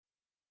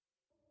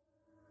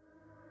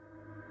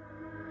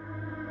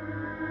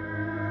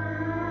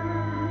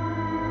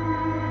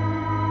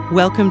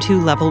Welcome to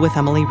Level with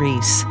Emily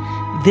Reese.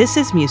 This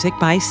is music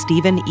by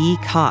Stephen E.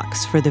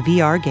 Cox for the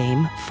VR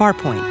game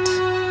Farpoint.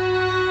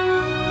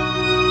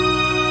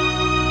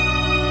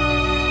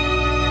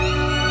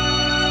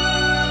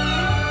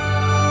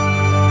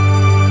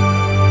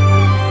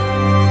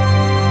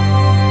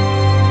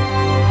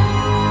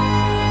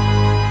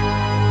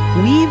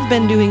 We've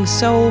been doing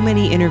so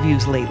many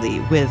interviews lately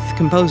with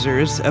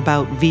composers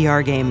about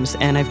VR games,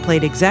 and I've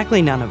played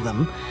exactly none of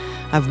them.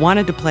 I've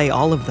wanted to play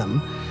all of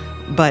them,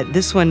 but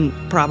this one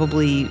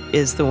probably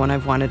is the one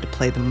I've wanted to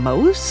play the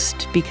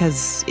most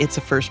because it's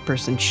a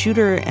first-person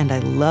shooter, and I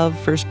love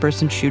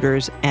first-person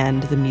shooters,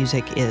 and the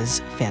music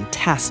is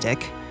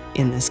fantastic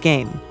in this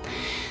game.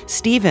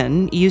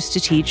 Stephen used to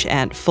teach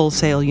at Full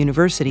Sail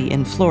University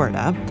in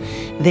Florida.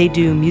 They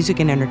do music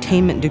and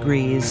entertainment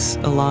degrees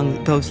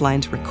along those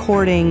lines,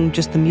 recording,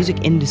 just the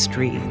music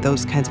industry,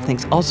 those kinds of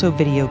things, also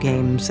video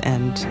games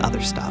and other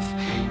stuff.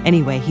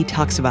 Anyway, he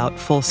talks about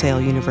Full Sail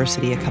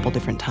University a couple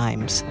different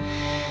times.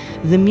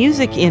 The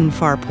music in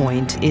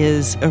Farpoint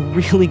is a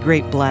really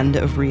great blend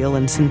of real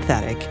and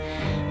synthetic.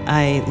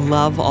 I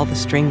love all the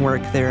string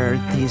work. There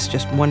are these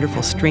just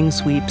wonderful string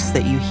sweeps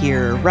that you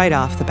hear right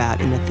off the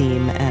bat in the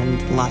theme,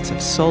 and lots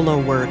of solo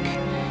work.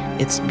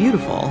 It's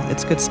beautiful.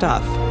 It's good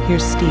stuff.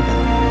 Here's Stephen.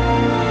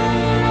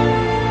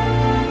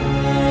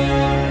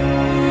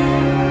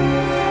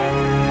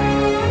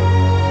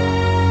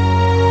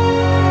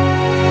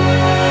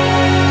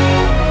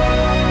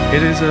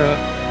 It is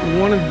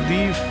one of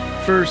the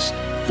first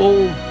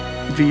full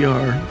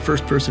VR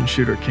first-person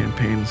shooter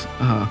campaigns.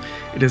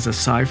 It is a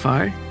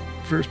sci-fi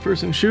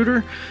first-person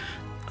shooter,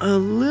 a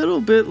little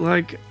bit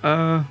like,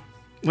 I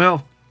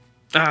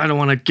don't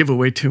want to give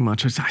away too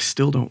much. I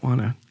still don't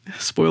want to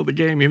spoil the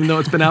game, even though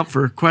it's been out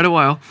for quite a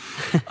while.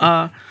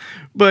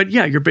 But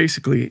yeah, you're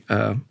basically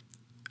an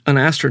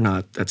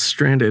astronaut that's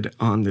stranded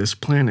on this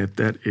planet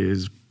that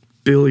is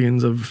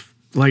billions of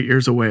light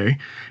years away,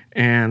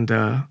 and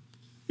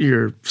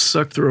you're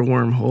sucked through a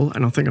wormhole. I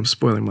don't think I'm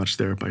spoiling much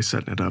there by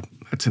setting it up.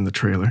 That's in the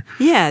trailer.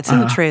 Yeah, it's in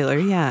the trailer,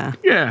 yeah.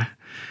 Yeah.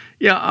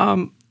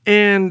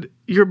 And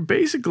you're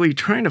basically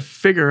trying to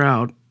figure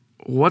out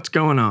what's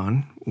going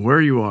on,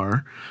 where you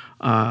are,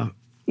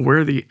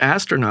 where the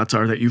astronauts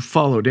are that you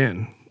followed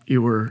in.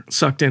 You were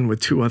sucked in with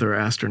two other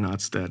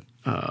astronauts that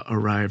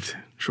arrived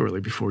shortly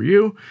before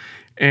you.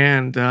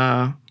 And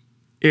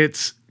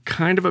it's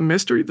kind of a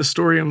mystery. The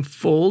story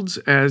unfolds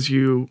as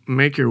you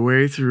make your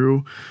way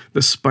through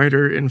the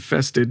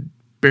spider-infested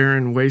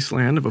barren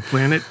wasteland of a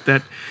planet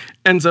that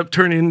ends up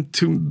turning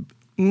into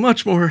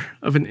much more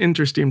of an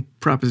interesting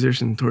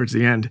proposition towards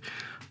the end.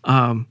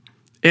 And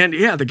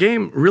yeah, the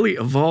game really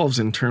evolves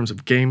in terms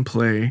of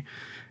gameplay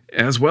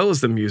as well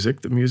as the music.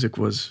 The music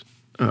was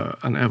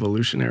an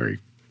evolutionary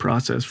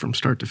process from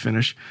start to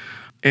finish.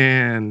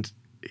 And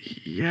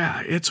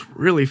yeah, it's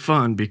really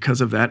fun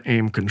because of that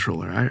aim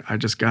controller. I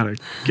just got to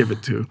give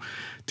it to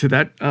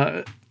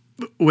that.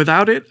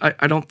 Without it,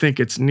 I don't think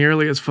it's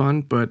nearly as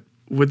fun, but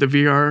with the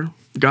VR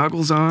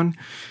goggles on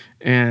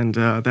and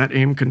that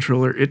aim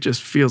controller, it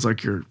just feels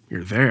like you're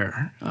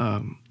there.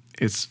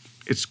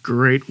 It's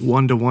great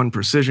one-to-one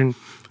precision,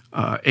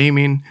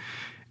 aiming,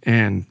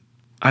 and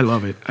I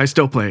love it. I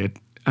still play it.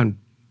 I'm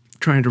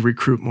trying to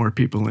recruit more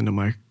people into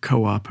my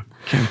co-op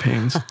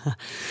campaigns.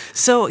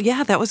 So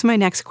yeah, that was my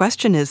next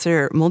question. Is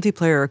there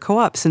multiplayer or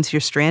co-op since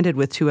you're stranded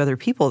with two other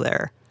people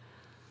there?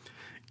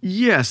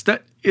 Yes,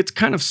 it's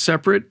kind of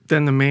separate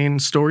than the main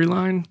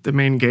storyline, the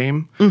main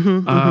game.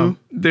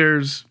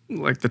 There's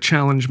like the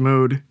challenge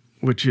mode,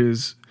 which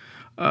is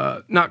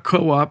not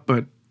co-op,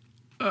 but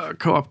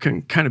co-op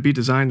can kind of be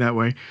designed that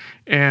way.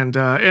 And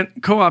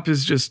co-op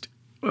is just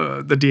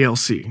the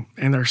DLC,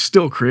 and they're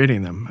still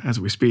creating them as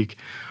we speak.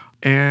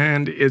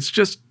 And it's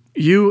just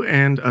you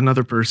and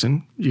another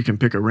person. You can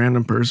pick a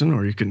random person,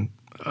 or you can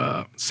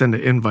send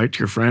an invite to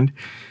your friend.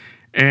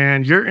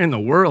 And you're in the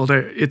world.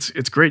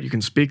 It's great. You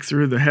can speak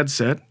through the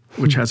headset,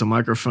 which has a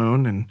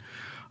microphone,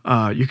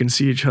 and you can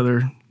see each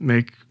other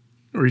make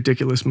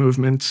ridiculous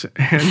movements.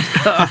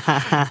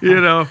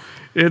 And,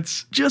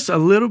 it's just a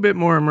little bit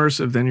more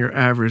immersive than your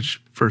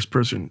average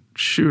first-person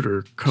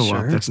shooter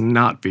co-op That's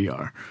not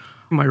VR.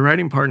 My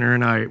writing partner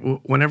and I,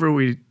 whenever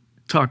we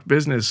talk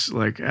business,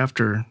 like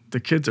after the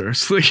kids are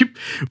asleep,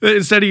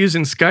 instead of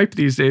using Skype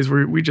these days,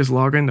 we just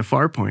log into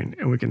Farpoint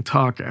and we can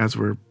talk as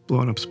we're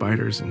blowing up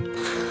spiders and,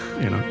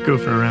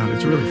 goofing around.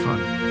 It's really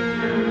fun.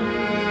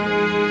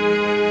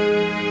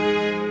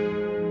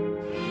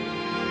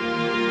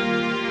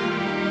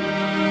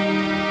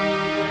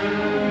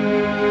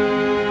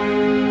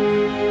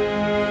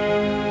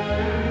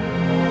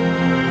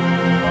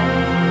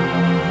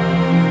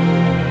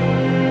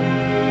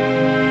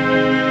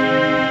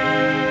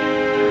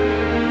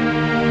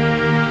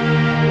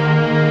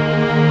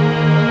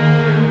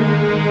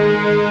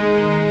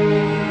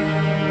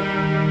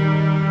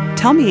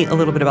 Tell me a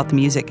little bit about the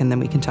music, and then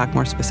we can talk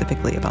more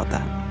specifically about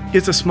that.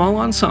 It's a small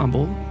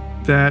ensemble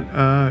that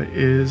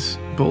is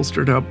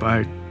bolstered up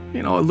by,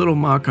 a little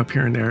mock-up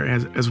here and there,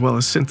 as well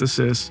as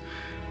synthesis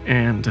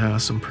and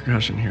some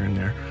percussion here and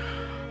there.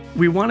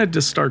 We wanted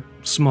to start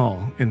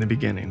small in the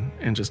beginning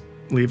and just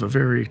leave a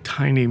very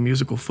tiny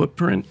musical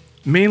footprint,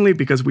 mainly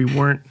because we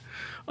weren't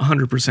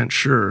 100%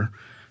 sure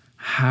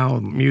how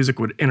music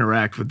would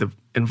interact with the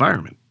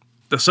environment.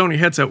 The Sony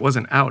headset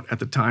wasn't out at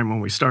the time when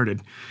we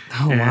started.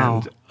 Oh,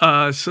 wow.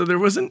 And so there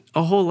wasn't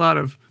a whole lot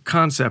of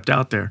concept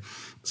out there.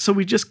 So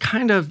we just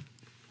kind of,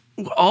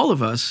 all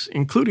of us,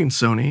 including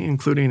Sony,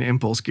 including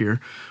Impulse Gear,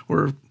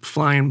 were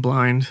flying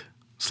blind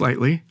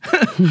slightly.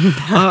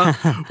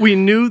 We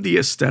knew the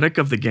aesthetic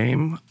of the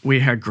game.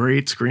 We had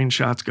great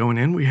screenshots going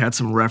in. We had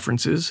some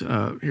references.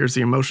 Here's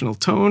the emotional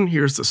tone.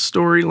 Here's the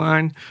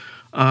storyline.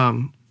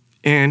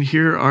 And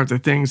here are the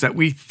things that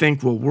we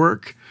think will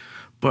work.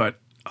 But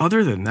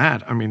other than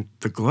that, I mean,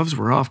 the gloves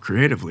were off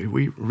creatively.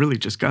 We really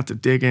just got to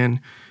dig in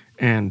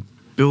and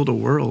build a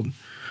world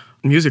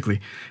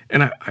musically.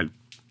 And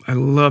I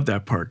love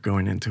that part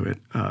going into it,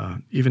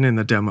 even in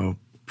the demo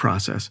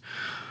process.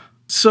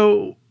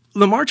 So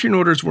the marching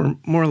orders were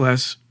more or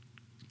less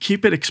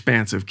keep it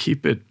expansive,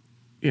 keep it,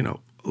 a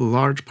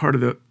large part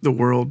of the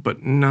world,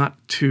 but not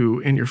too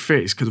in your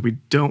face, because we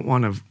don't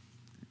want to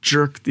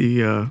jerk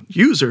the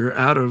user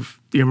out of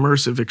the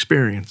immersive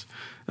experience.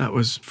 That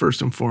was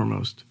first and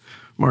foremost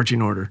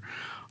marching order.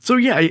 So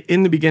yeah,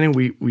 in the beginning,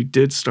 we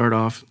did start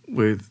off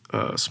with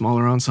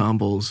smaller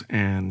ensembles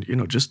and,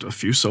 just a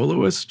few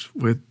soloists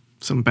with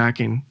some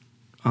backing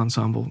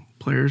ensemble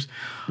players,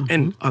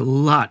 and a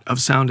lot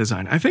of sound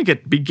design. I think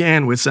it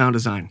began with sound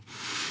design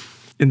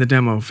in the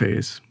demo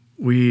phase.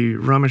 We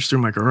rummaged through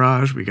my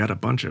garage. We got a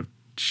bunch of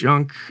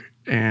junk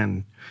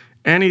and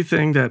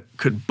anything that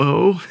could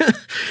bow,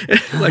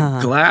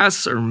 like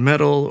glass or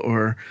metal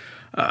or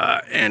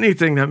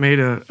anything that made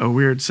a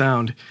weird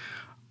sound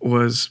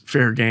was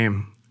fair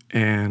game.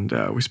 And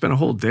we spent a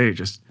whole day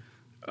just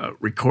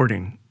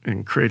recording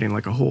and creating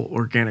like a whole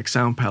organic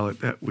sound palette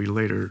that we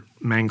later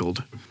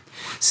mangled.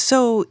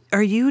 So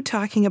are you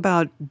talking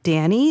about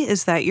Danny?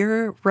 Is that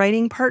your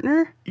writing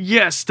partner?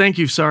 Yes, thank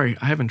you. Sorry,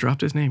 I haven't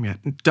dropped his name yet.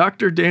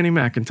 Dr. Danny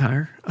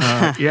McIntyre.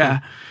 Yeah.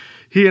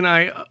 He and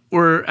I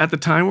were, at the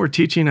time, we're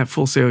teaching at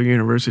Full Sail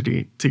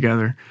University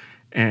together.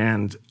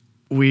 And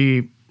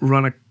we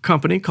run a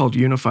company called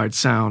Unified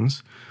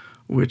Sounds,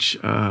 which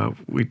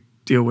we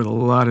deal with a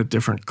lot of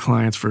different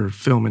clients for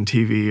film and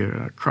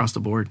TV across the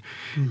board.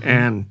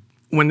 And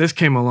when this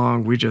came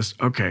along, we just,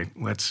 okay,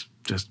 let's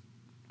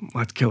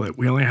kill it.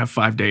 We only have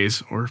 5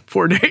 days or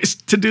 4 days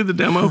to do the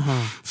demo.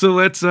 So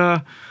let's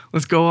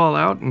go all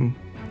out. And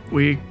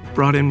we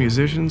brought in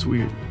musicians.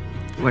 We,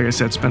 like I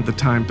said, spent the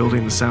time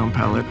building the sound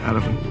palette out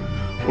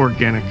of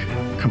organic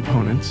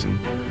components. And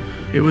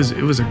it was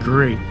a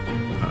great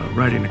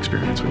writing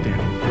experience with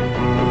Danny.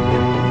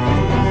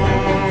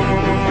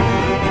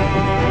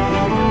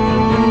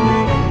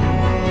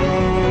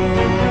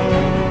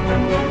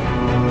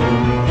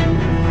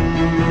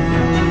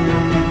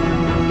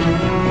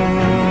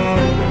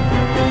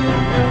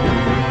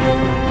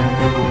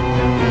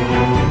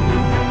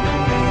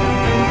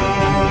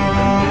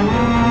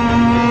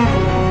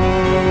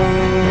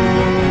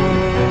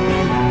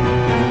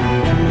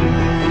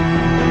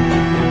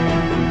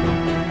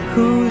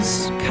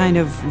 Kind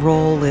of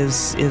role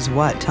is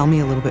what? Tell me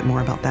a little bit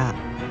more about that.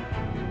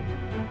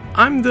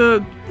 I'm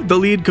the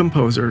lead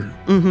composer,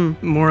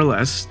 more or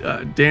less.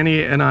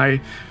 Danny and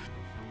I,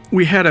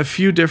 we had a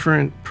few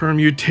different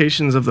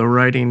permutations of the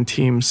writing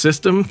team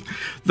system.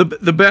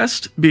 The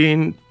best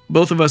being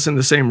both of us in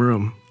the same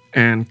room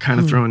and kind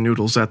of throwing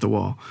noodles at the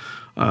wall.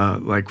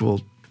 Like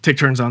we'll take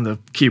turns on the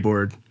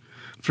keyboard,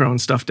 throwing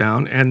stuff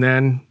down, and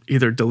then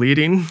either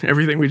deleting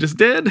everything we just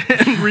did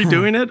and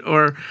redoing it,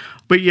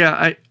 but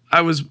yeah, I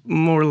was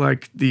more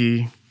like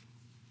the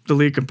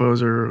lead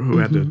composer who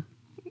had to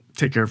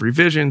take care of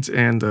revisions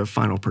and the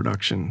final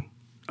production,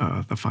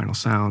 the final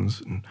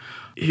sounds. And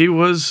he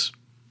was,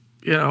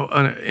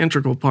 an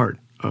integral part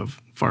of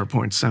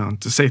Farpoint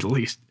sound, to say the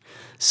least.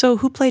 So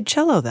who played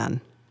cello then?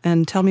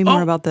 And tell me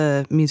more about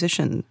the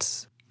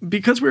musicians.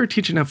 Because we were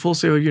teaching at Full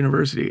Sail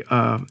University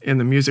in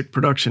the music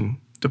production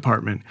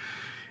department,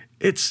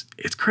 it's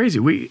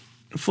crazy.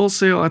 Full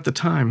Sail at the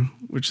time,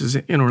 which is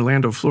in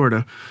Orlando,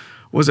 Florida,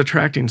 was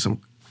attracting some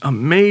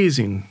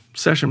amazing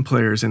session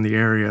players in the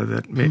area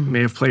that may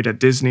have played at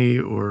Disney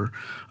or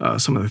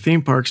some of the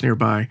theme parks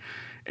nearby.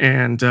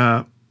 And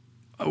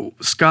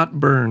Scott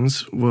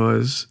Burns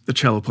was the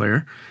cello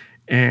player,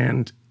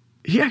 and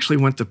he actually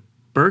went to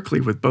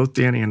Berklee with both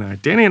Danny and I.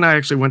 Danny and I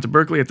actually went to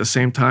Berklee at the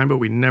same time, but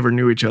we never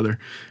knew each other.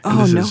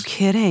 And no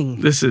kidding.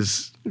 This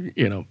is,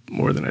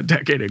 more than a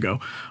decade ago.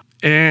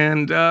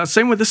 And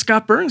same with the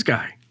Scott Burns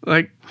guy.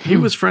 Like, he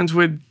was friends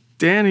with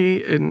Danny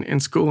in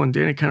school, and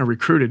Danny kind of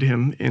recruited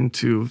him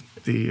into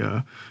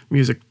the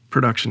music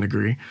production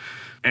degree.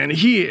 And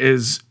he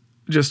is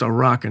just a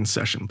rockin'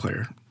 session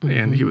player.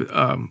 And he was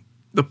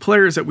the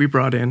players that we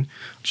brought in,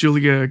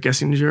 Julia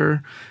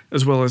Gessinger,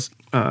 as well as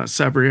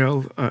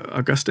Sabriel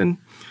Augustin,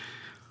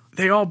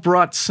 they all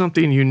brought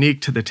something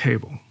unique to the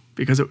table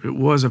because it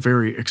was a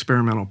very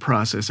experimental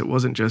process. It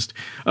wasn't just,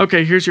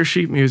 okay, here's your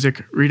sheet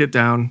music, read it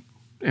down,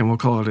 and we'll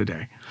call it a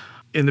day.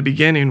 in the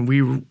beginning,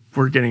 we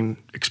were getting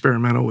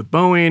experimental with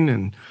bowing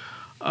and,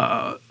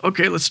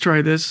 okay, let's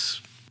try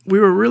this. We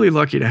were really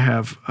lucky to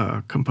have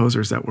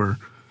composers that were,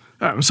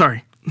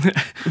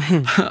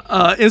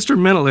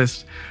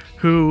 instrumentalists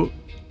who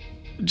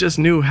just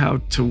knew how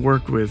to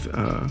work with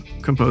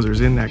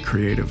composers in that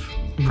creative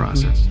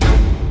process.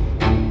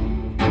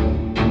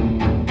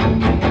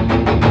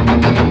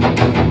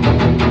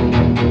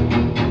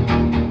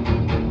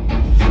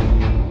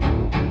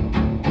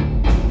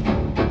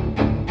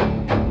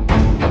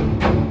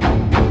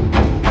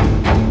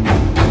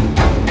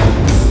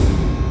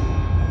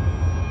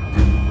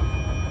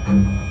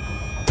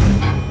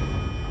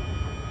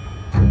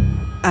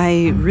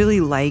 I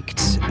really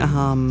liked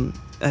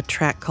a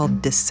track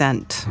called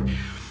Descent.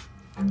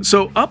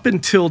 So up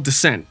until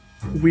Descent,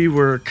 we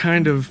were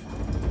kind of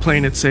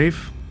playing it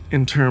safe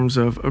in terms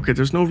of, okay,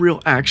 there's no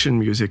real action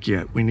music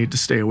yet. We need to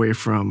stay away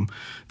from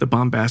the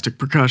bombastic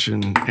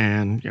percussion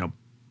and,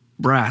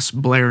 brass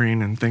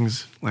blaring and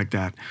things like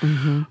that.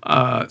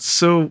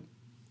 So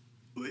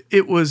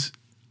it was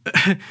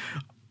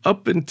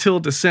up until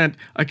Descent,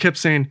 I kept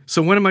saying,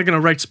 so when am I going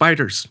to write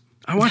spiders?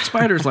 I want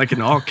spiders, like in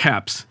all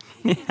caps.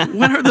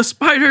 When are the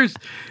spiders?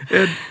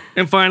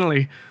 And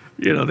finally,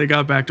 they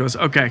got back to us.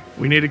 Okay,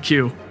 we need a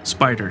cue.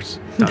 Spiders. ...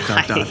 And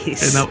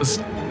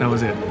that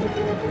was it.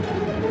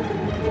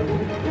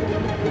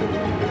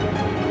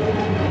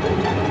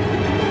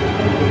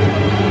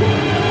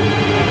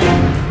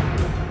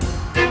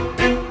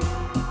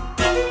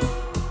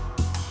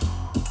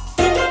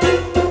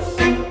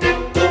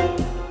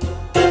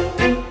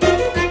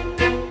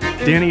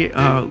 Danny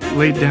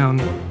laid down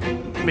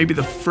maybe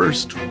the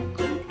first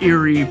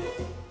eerie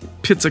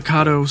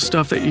pizzicato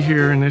stuff that you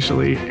hear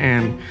initially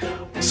and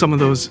some of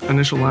those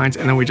initial lines,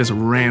 and then we just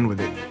ran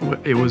with it.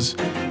 It was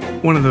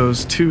one of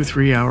those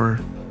 2-3 hour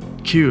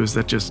cues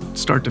that just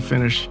start to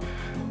finish.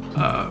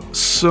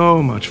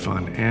 So much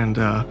fun and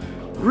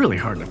really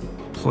hard to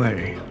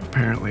play,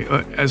 apparently,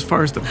 as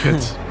far as the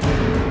pits.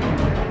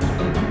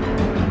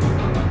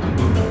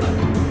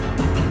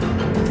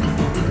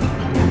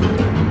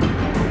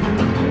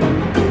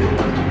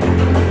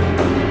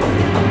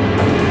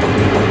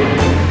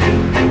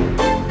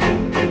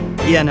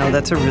 Yeah, no,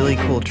 that's a really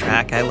cool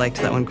track. I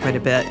liked that one quite a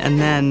bit. And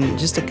then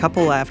just a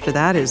couple after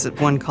that is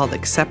one called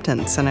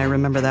Acceptance, and I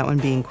remember that one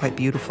being quite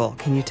beautiful.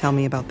 Can you tell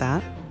me about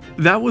that?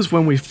 That was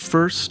when we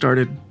first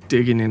started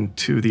digging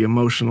into the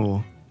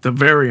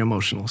very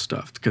emotional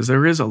stuff, because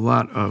there is a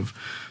lot of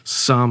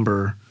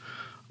somber,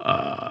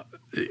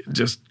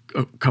 just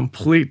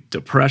complete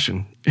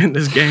depression in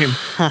this game.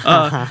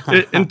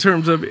 In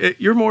terms of,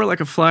 you're more like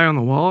a fly on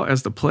the wall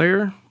as the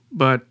player,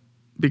 but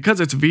because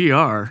it's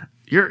VR,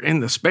 you're in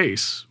the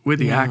space with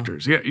the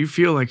actors. Yeah, you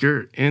feel like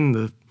you're in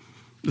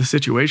the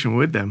situation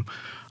with them.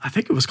 I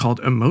think it was called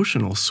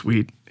Emotional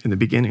Suite in the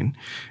beginning.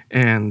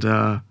 And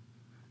there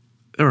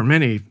were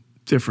many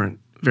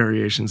different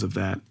variations of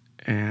that.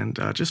 And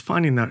just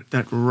finding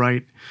that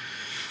right,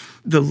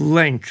 the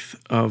length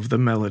of the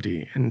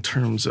melody in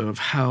terms of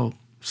how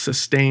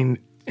sustained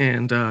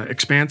and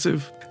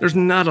expansive. There's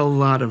not a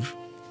lot of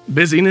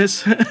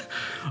busyness,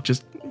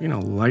 just,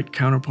 light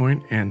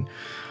counterpoint. And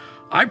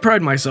I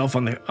pride myself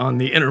on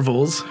the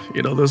intervals,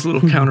 those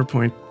little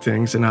counterpoint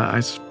things, and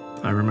I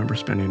remember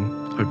spending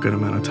a good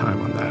amount of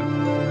time on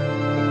that.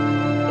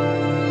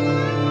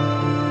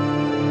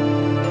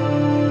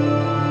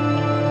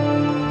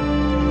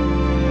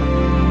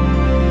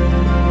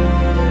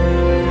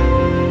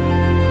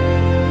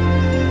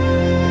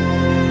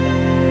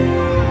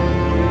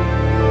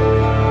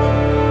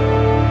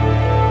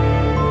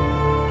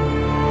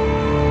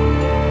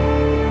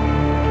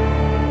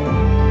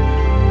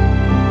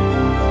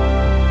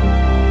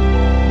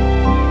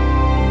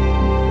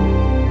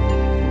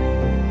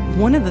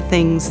 One of the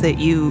things that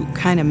you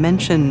kind of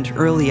mentioned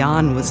early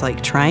on was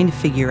like trying to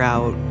figure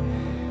out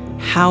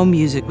how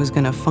music was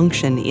going to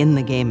function in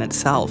the game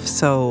itself.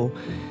 So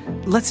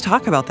let's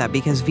talk about that,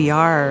 because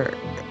VR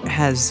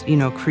has,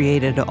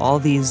 created all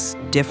these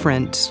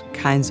different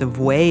kinds of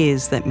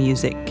ways that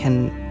music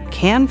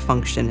can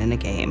function in a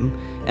game.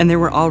 And there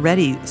were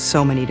already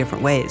so many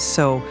different ways.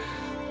 So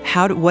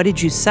what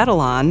did you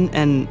settle on,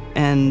 and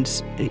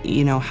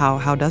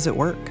how does it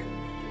work?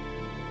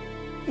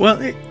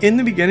 Well, in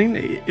the beginning,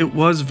 it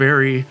was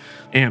very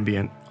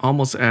ambient,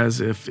 almost as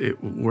if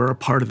it were a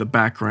part of the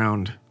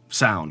background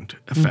sound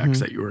effects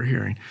that you were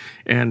hearing.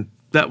 And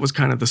that was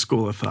kind of the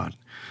school of thought.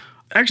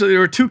 Actually, there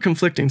were two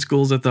conflicting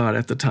schools of thought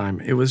at the time.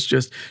 It was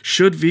just,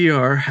 should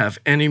VR have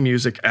any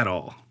music at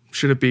all?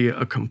 Should it be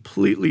a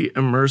completely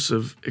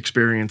immersive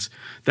experience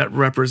that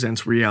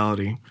represents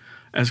reality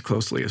as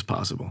closely as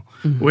possible?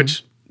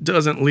 Which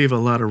doesn't leave a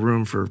lot of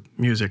room for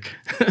music.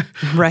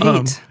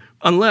 Right.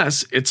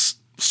 Unless it's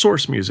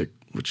source music,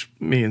 which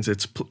means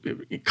it's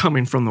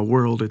coming from the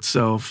world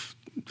itself.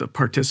 The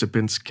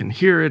participants can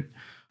hear it.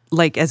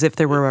 Like as if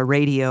there were a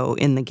radio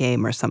in the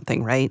game or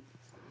something, right?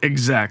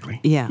 Exactly.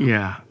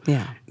 Yeah.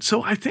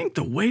 So I think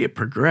the way it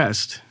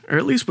progressed, or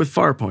at least with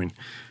Farpoint,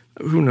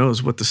 who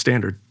knows what the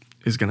standard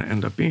is going to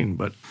end up being,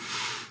 but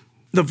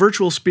the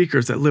virtual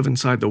speakers that live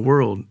inside the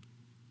world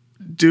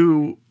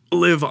do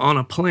live on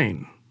a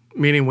plane,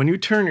 meaning when you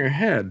turn your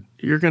head,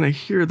 you're going to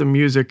hear the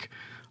music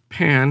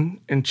pan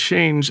and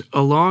change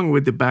along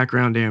with the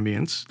background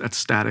ambience, that's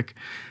static,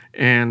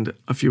 and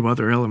a few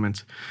other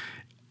elements.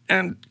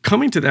 And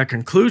coming to that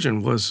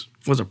conclusion was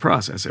a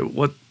process.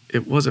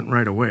 It wasn't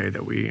right away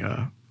that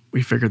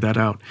we figured that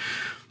out.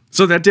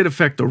 So that did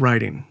affect the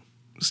writing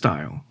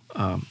style.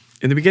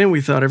 In the beginning,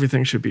 we thought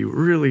everything should be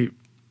really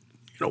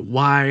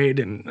wide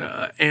and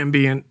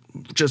ambient,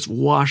 just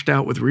washed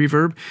out with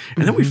reverb.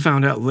 And then we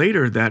found out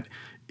later that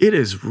it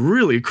is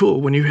really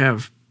cool when you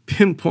have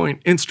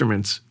pinpoint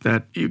instruments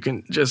that you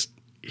can just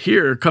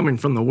hear coming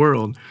from the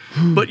world.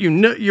 But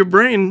your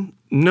brain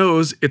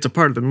knows it's a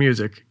part of the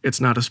music.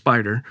 It's not a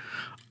spider.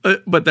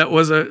 But that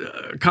was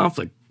a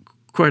conflict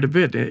quite a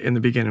bit in the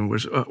beginning,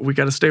 was we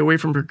got to stay away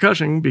from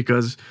percussion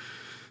because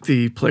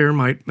the player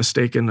might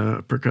mistake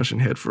a percussion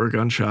hit for a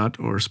gunshot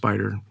or a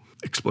spider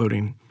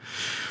exploding.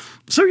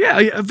 So yeah,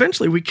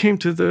 eventually we came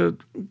to the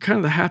kind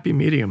of the happy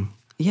medium.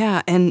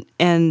 Yeah,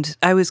 and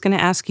I was going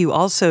to ask you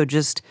also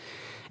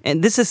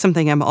and this is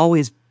something I'm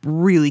always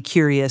really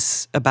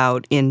curious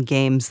about in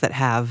games that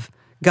have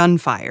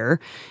gunfire,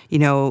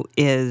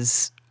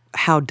 is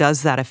how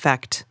does that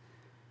affect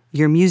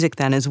your music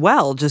then as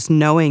well? Just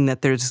knowing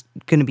that there's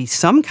going to be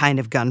some kind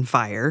of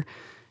gunfire.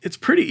 It's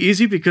pretty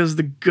easy because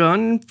the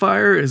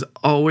gunfire is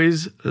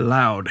always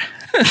loud.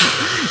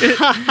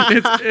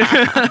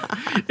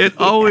 It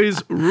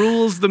always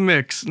rules the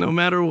mix, no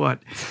matter what.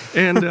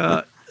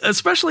 And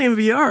especially in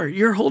VR,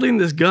 you're holding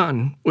this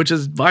gun, which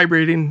is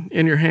vibrating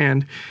in your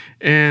hand,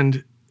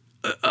 and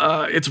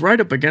it's right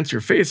up against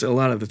your face a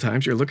lot of the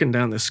times. You're looking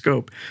down the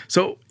scope.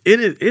 So it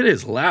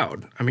is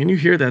loud. I mean, you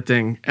hear that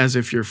thing as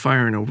if you're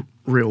firing a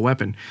real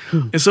weapon.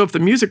 And so if the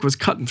music was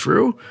cutting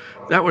through,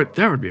 that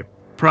would be a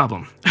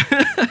problem.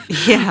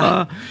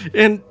 Yeah.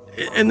 And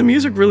the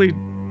music really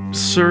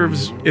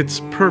serves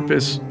its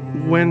purpose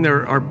when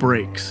there are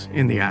breaks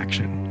in the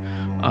action,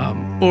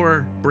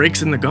 or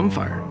breaks in the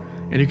gunfire,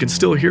 and you can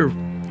still hear,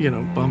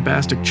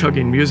 bombastic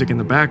chugging music in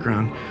the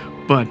background,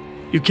 but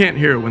you can't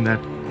hear it when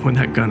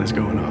that gun is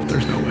going off.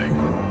 There's no way.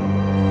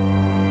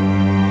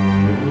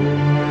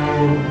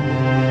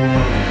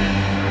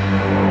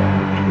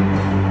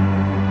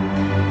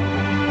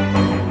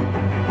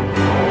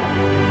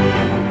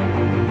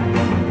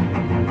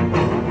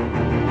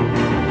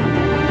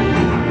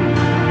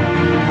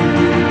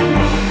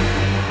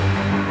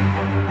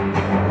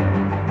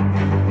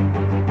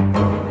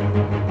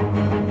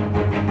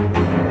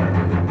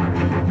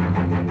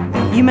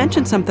 You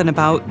mentioned something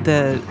about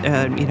the,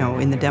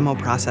 in the demo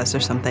process or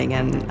something,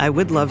 and I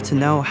would love to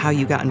know how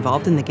you got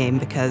involved in the game,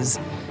 because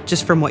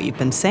just from what you've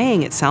been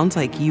saying, it sounds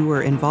like you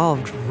were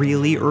involved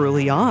really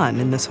early on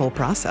in this whole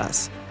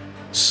process.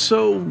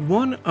 So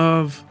one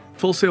of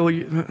Full Sail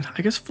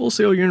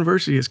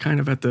University is kind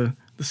of at the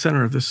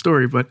center of this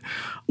story, but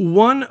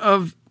one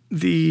of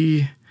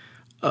the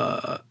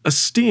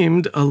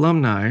esteemed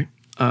alumni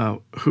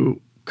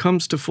who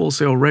comes to Full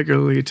Sail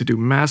regularly to do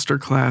master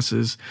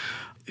classes,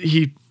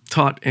 he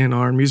taught in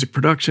our music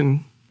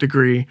production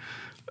degree,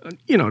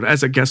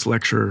 as a guest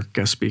lecturer,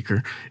 guest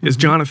speaker, is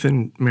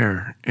Jonathan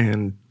Mayer.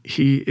 And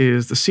he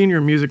is the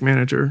senior music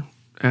manager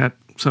at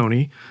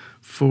Sony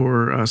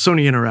for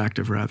Sony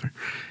Interactive, rather.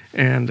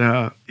 And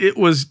it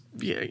was,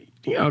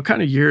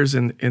 kind of years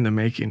in the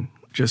making,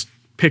 just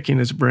picking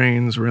his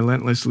brains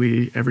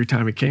relentlessly every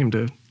time he came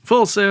to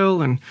Full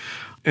Sail and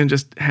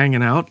just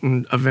hanging out.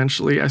 And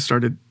eventually I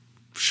started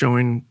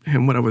showing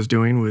him what I was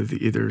doing with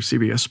either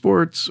CBS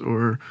Sports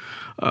or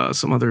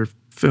some other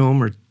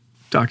film or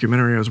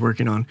documentary I was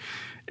working on.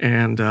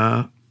 And,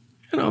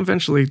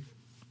 eventually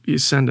you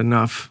send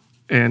enough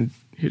and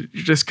you're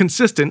just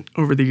consistent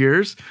over the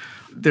years,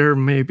 there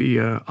may be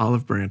an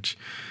olive branch.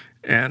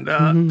 And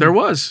there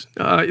was.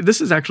 This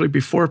is actually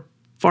before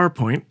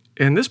Farpoint.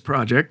 And this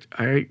project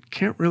I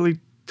can't really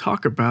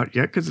talk about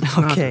yet because it's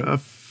not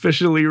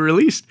officially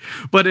released,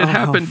 but it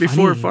happened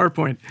before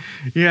Farpoint.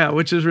 Yeah,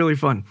 which is really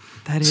fun.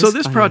 That is so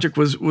this funny. project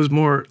was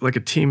more like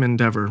a team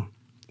endeavor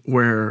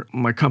where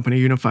my company,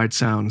 Unified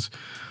Sounds,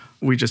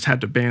 we just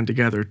had to band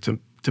together to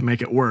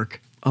make it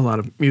work, a lot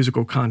of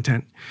musical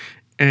content.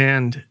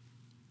 And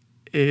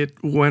it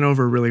went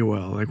over really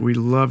well. Like, we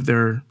loved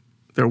their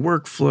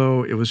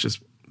workflow. It was just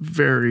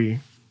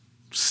very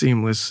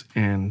seamless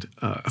and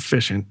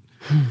efficient.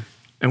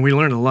 And we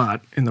learned a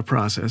lot in the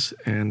process.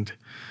 And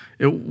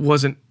it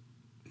wasn't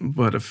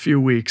but a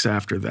few weeks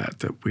after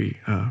that we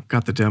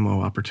got the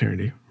demo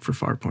opportunity for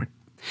Farpoint.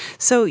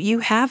 So you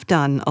have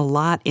done a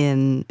lot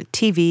in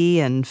TV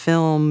and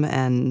film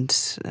and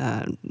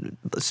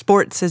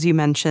sports, as you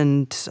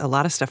mentioned, a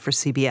lot of stuff for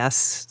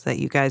CBS that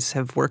you guys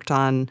have worked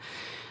on.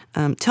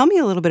 Tell me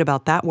a little bit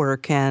about that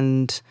work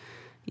and,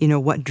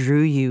 what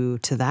drew you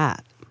to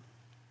that.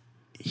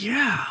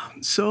 Yeah.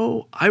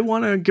 So I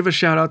want to give a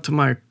shout out to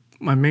my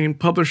main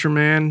publisher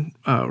man,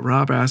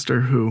 Rob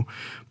Astor, who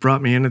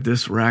brought me into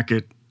this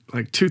racket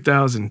like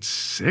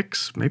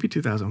 2006, maybe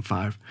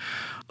 2005,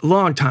 a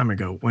long time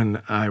ago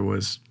when I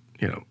was,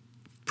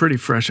 pretty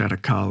fresh out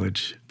of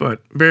college,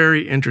 but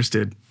very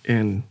interested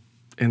in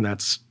that,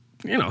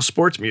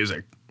 sports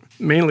music,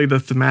 mainly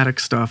the thematic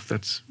stuff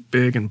that's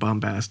big and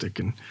bombastic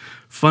and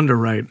fun to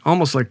write,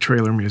 almost like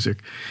trailer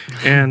music,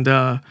 and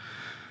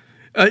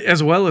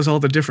as well as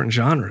all the different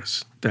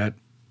genres that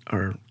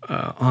are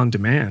on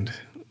demand: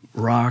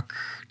 rock,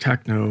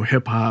 techno,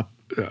 hip hop,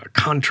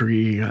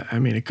 country. I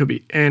mean, it could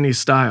be any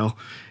style,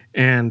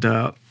 and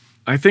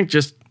I think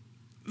just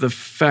the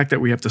fact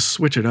that we have to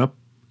switch it up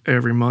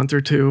every month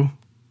or two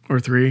or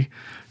three,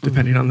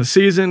 depending on the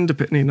season,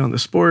 depending on the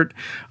sport.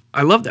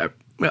 I love that.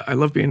 I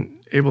love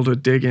being able to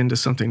dig into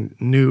something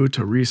new,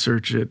 to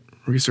research it,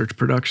 research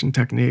production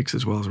techniques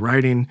as well as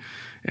writing,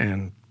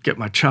 and get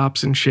my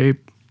chops in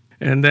shape.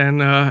 And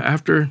then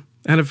after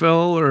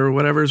NFL or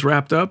whatever is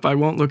wrapped up, I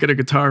won't look at a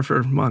guitar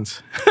for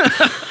months.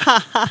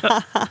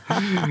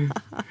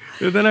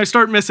 And then I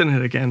start missing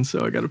it again,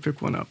 so I got to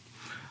pick one up.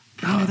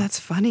 Oh, that's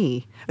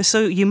funny.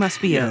 So you must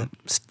be a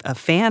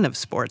fan of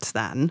sports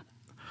then.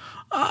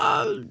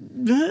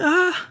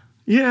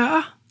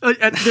 Yeah.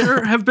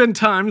 There have been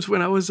times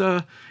when I was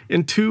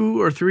in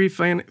 2 or 3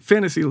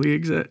 fantasy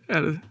leagues at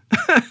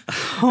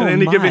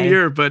any given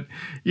year. But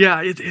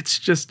yeah,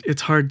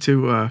 it's hard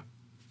to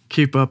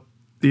keep up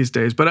these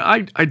days. But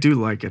I do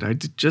like it. I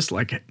just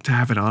like it to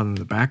have it on in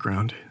the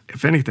background.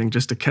 If anything,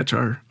 just to catch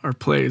our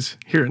plays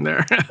here and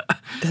there.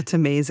 That's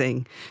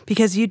amazing.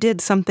 Because you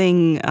did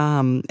something,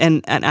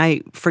 and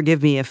I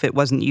forgive me if it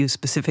wasn't you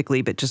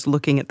specifically, but just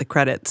looking at the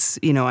credits,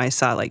 I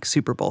saw like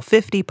Super Bowl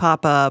 50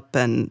 pop up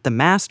and the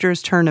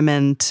Masters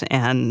tournament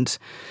and,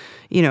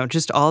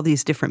 just all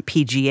these different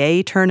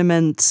PGA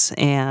tournaments.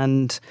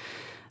 And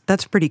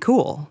that's pretty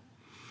cool.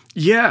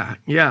 Yeah.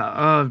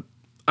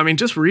 I mean,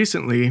 just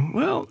recently,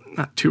 well,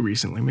 not too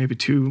recently, maybe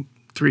 2-3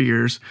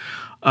 years,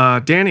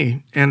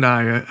 Danny and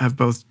I have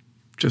both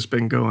just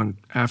been going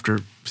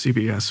after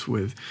CBS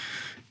with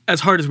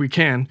as hard as we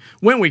can,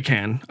 when we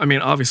can. I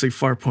mean, obviously,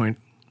 Farpoint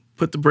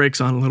put the brakes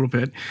on a little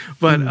bit.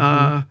 But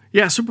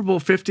Super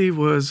Bowl 50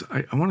 was,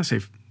 I want to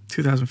say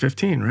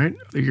 2015, right?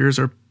 The years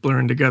are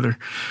blurring together.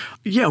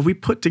 Yeah, we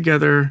put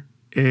together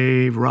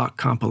a rock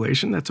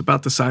compilation that's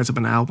about the size of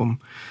an album.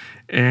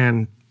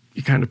 And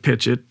you kind of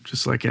pitch it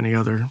just like any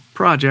other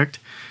project.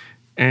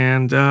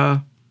 And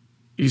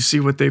you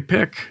see what they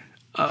pick.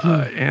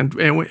 And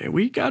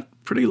we got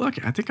pretty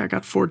lucky. I think I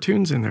got 4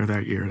 tunes in there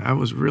that year. I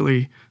was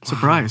really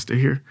surprised to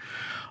hear.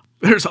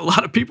 There's a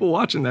lot of people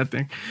watching that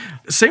thing.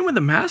 Same with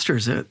the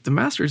Masters. The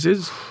Masters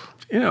is,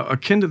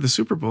 akin to the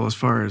Super Bowl as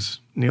far as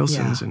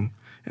Nielsen's and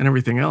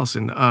everything else.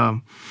 And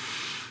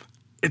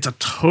it's a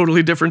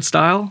totally different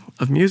style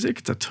of music.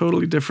 It's a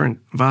totally different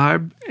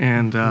vibe.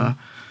 And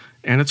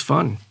it's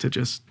fun to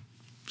just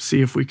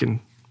see if we can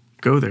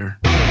go there.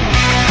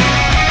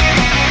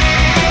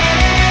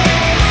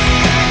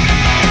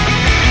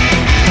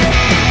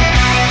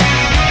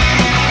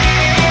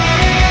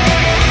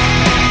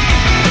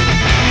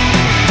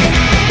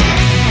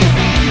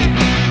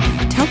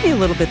 Tell me a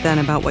little bit then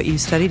about what you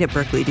studied at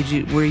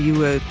Berklee. Were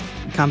you a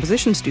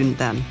composition student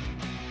then?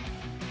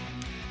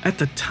 At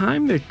the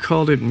time, they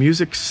called it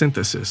music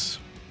synthesis,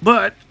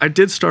 but I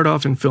did start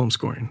off in film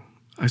scoring.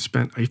 I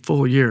spent a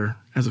full year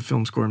as a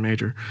film score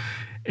major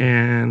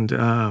and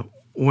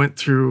went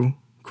through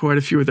quite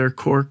a few of their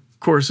core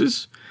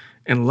courses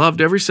and loved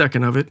every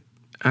second of it,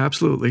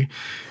 absolutely.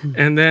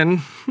 And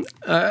then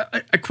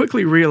I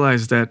quickly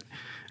realized that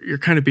you're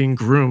kind of being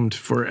groomed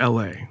for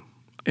LA.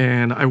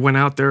 And I went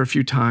out there a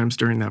few times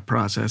during that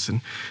process,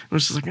 and I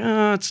was just like,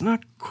 it's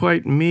not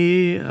quite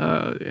me.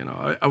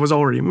 I was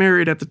already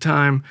married at the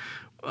time.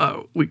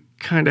 We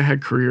kind of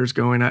had careers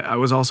going. I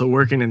was also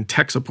working in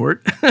tech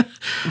support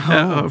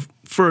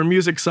for a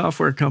music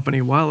software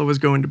company while I was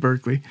going to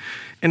Berklee.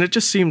 And it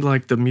just seemed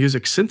like the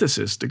music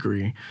synthesis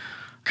degree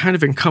kind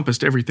of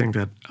encompassed everything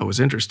that I was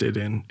interested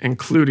in,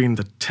 including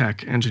the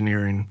tech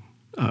engineering,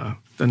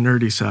 the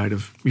nerdy side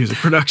of music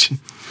production.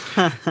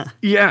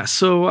 Yeah,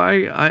 so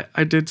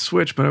I did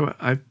switch, but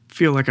I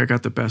feel like I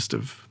got the best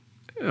of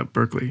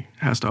Berklee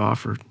has to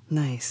offer.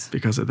 Nice.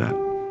 Because of that.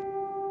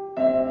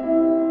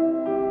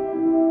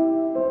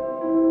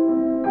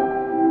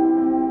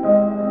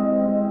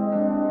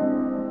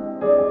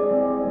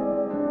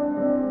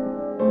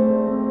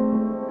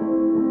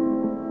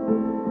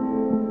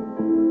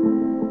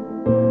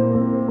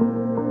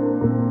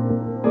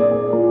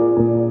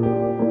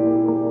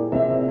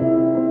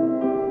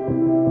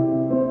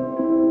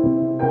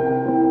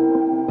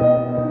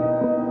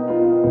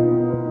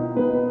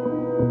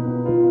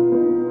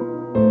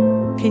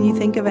 Can you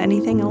think of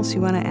anything else you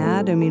want to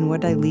add? I mean,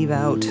 what did I leave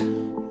out?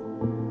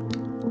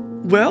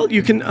 Well,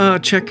 you can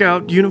check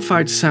out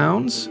Unified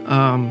Sounds,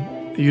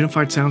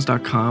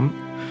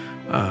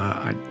 unifiedsounds.com.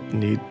 I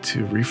need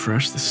to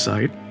refresh the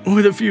site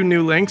with a few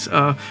new links.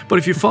 But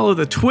if you follow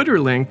the Twitter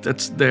link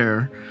that's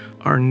there,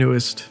 our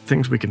newest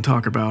things we can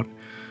talk about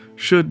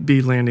should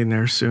be landing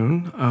there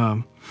soon.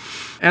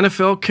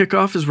 NFL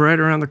kickoff is right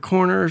around the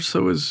corner.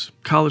 So is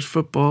college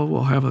football.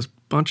 We'll have a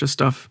bunch of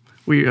stuff.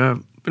 We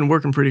been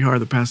working pretty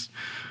hard the past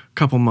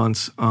couple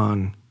months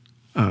on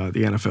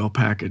the NFL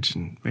package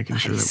and making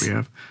sure that we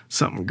have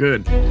something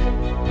good.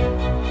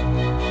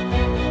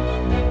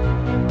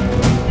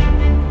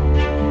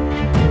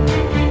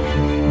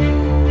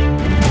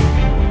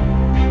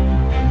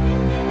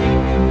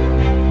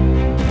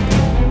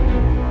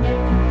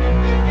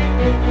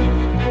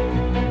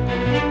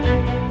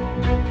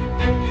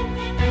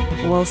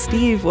 Well,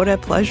 Steve, what a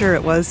pleasure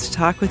it was to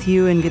talk with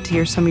you and get to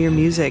hear some of your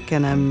music.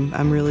 And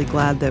I'm really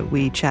glad that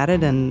we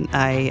chatted, and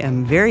I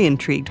am very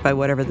intrigued by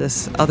whatever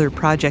this other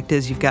project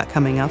is you've got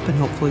coming up, and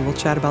hopefully we'll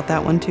chat about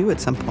that one too at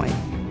some point.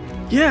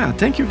 Yeah,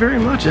 thank you very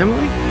much,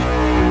 Emily.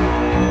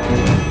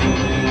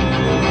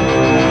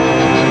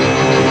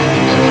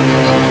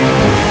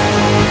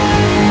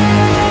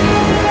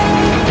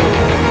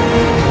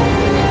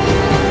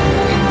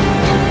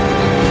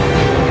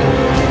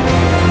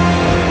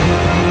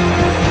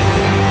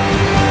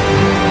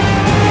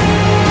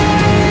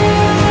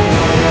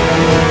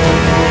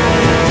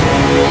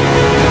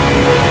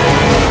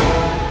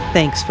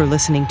 Thanks for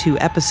listening to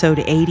episode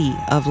 80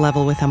 of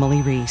Level with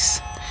Emily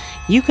Reese.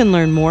 You can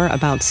learn more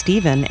about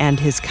Stephen and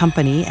his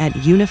company at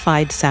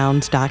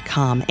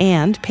unifiedsounds.com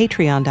and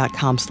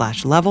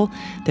patreon.com/level.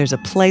 There's a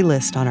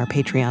playlist on our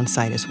Patreon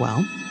site as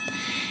well.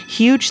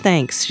 Huge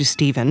thanks to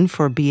Stephen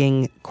for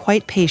being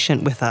quite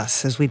patient with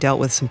us as we dealt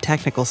with some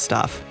technical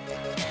stuff.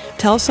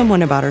 Tell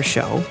someone about our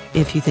show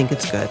if you think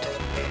it's good.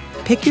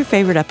 Pick your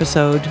favorite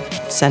episode,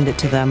 send it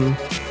to them,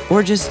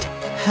 or just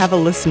have a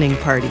listening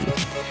party.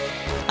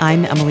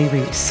 I'm Emily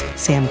Reese.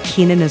 Sam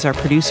Keenan is our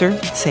producer.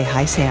 Say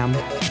hi, Sam.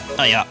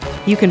 Yeah.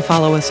 You can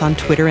follow us on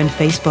Twitter and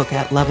Facebook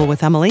at Level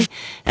with Emily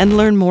and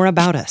learn more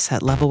about us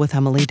at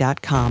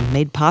levelwithemily.com,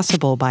 made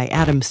possible by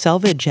Adam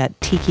Selvage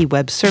at Tiki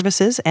Web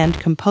Services and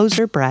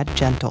composer Brad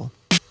Gentle.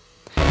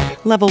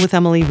 Level with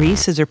Emily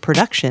Reese is a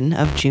production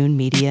of June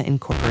Media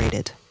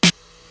Incorporated.